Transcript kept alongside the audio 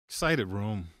excited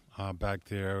room back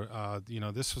there.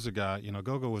 This was a guy.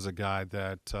 Goga was a guy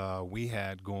that we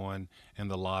had going in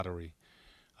the lottery.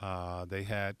 They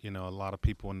had, a lot of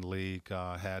people in the league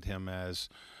had him as,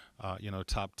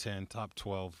 top 10, top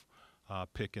 12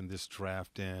 pick in this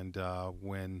draft. And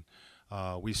when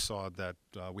we saw that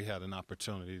we had an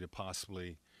opportunity to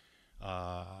possibly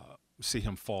see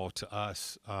him fall to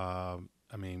us, I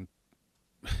mean,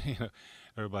 you know,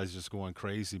 everybody's just going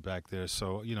crazy back there.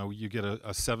 So, you get a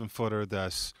 7-footer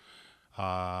that's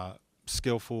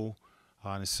skillful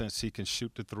in a sense he can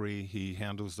shoot the three, he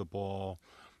handles the ball.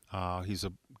 He's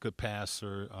a good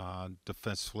passer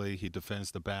defensively. He defends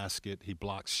the basket. He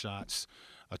blocks shots.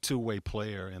 A two-way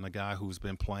player and a guy who's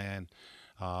been playing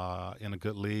in a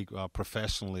good league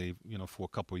professionally, for a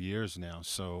couple of years now.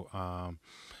 So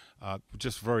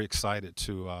just very excited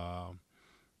to,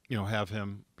 have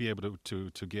him be able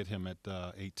to get him at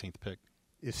 18th pick.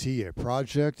 Is he a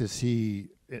project? Is he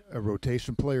a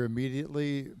rotation player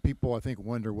immediately? People, I think,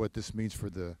 wonder what this means for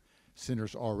the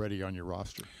centers already on your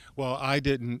roster. Well, I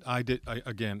didn't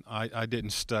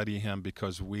study him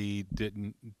because we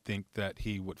didn't think that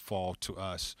he would fall to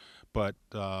us. But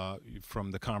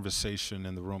from the conversation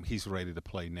in the room, he's ready to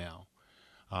play now.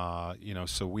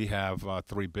 So we have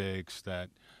three bigs that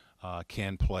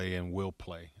can play and will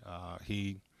play.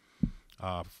 He,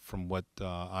 from what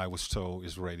I was told,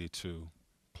 is ready to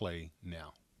play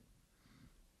now.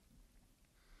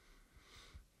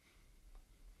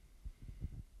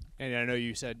 And I know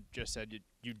you just said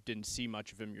you didn't see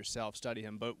much of him yourself, study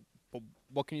him, but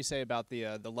what can you say about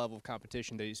the level of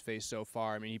competition that he's faced so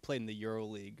far? I mean, he played in the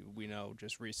EuroLeague, we know,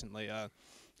 just recently.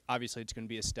 Obviously, it's going to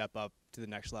be a step up to the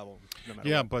next level. No matter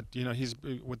what. But he's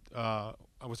with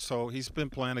I was told he's been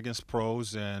playing against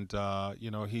pros, and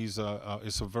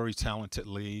it's a very talented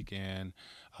league, and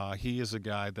he is a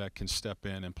guy that can step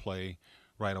in and play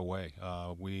right away.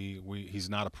 He's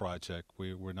not a project.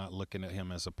 We're not looking at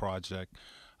him as a project.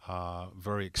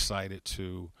 Very excited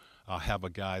to have a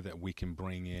guy that we can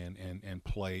bring in and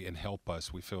play and help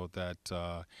us. We feel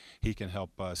that he can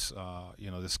help us,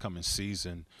 this coming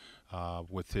season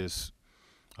with his,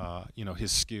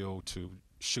 his skill to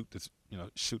shoot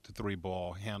the three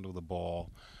ball, handle the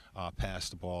ball, pass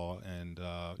the ball, and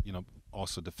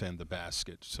also defend the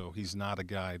basket. So he's not a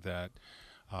guy that,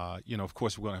 of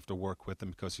course we're going to have to work with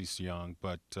him because he's young,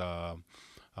 but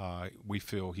we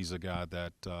feel he's a guy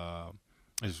that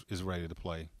is ready to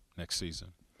play next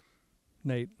season.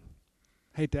 Nate,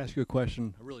 hate to ask you a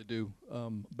question, I really do,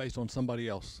 based on somebody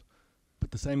else,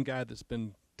 but the same guy that's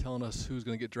been telling us who's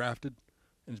going to get drafted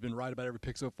and has been right about every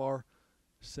pick so far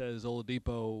says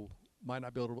Oladipo might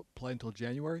not be able to play until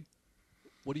January.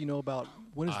 What do you know about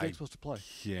when is Vic supposed to play?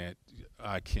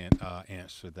 I can't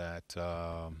answer that.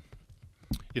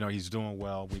 He's doing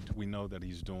well. We know that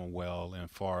he's doing well, and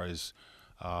as far as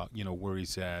where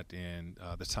he's at in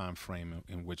the time frame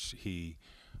in which he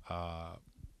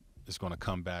is going to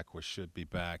come back or should be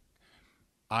back,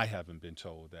 I haven't been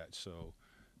told that. So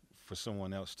for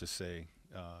someone else to say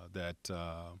that,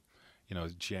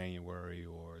 January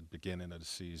or beginning of the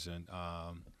season,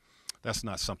 that's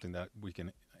not something that we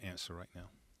can answer right now.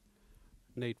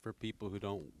 Nate, for people who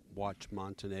don't watch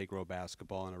Montenegro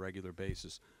basketball on a regular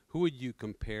basis, who would you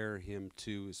compare him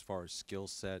to as far as skill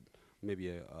set, maybe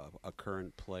a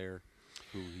current player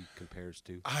who he compares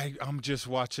to? I'm just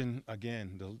watching,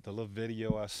 again, the little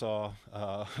video I saw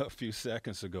a few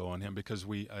seconds ago on him because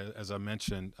as I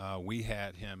mentioned, we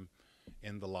had him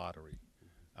in the lottery.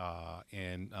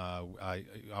 And I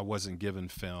wasn't given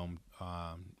film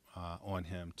on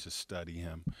him to study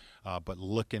him, but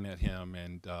looking at him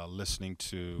and listening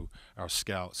to our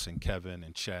scouts and Kevin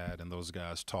and Chad and those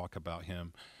guys talk about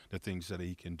him, the things that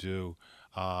he can do,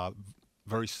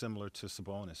 very similar to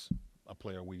Sabonis, a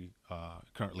player we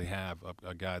currently have,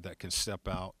 a guy that can step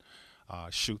out,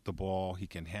 shoot the ball, he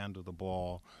can handle the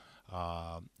ball,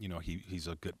 he's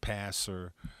a good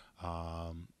passer.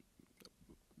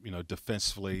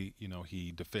 Defensively,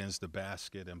 he defends the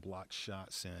basket and blocks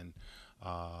shots, and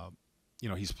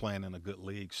he's playing in a good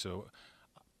league. So,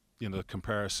 the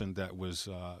comparison that was,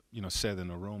 said in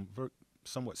the room,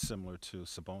 somewhat similar to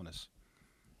Sabonis.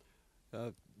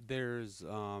 You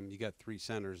got three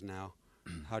centers now.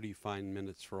 How do you find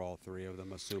minutes for all three of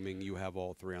them, assuming you have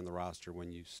all three on the roster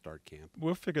when you start camp?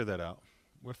 We'll figure that out.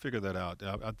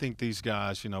 I think these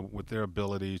guys, with their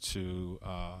ability to,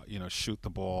 shoot the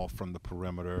ball from the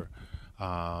perimeter,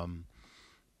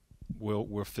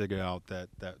 we'll figure out that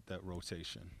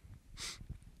rotation.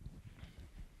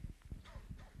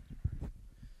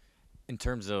 In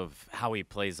terms of how he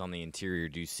plays on the interior,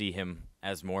 do you see him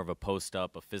as more of a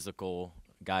post-up, a physical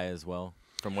guy as well?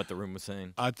 from what the room was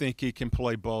saying? I think he can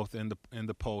play both in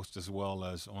the post as well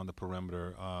as on the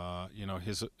perimeter. You know,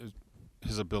 his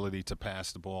ability to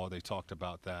pass the ball. They talked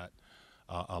about that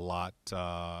a lot,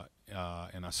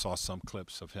 and I saw some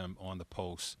clips of him on the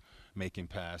post making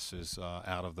passes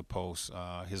out of the post.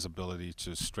 His ability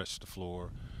to stretch the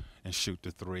floor and shoot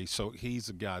the three. So he's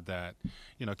a guy that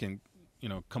can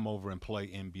come over and play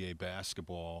NBA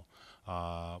basketball.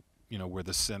 Where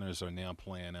the centers are now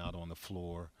playing out on the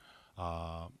floor.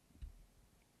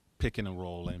 Picking and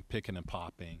rolling, picking and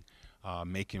popping,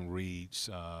 making reads,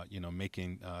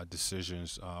 making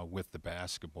decisions with the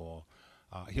basketball.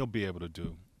 Should be able to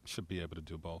do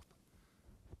both.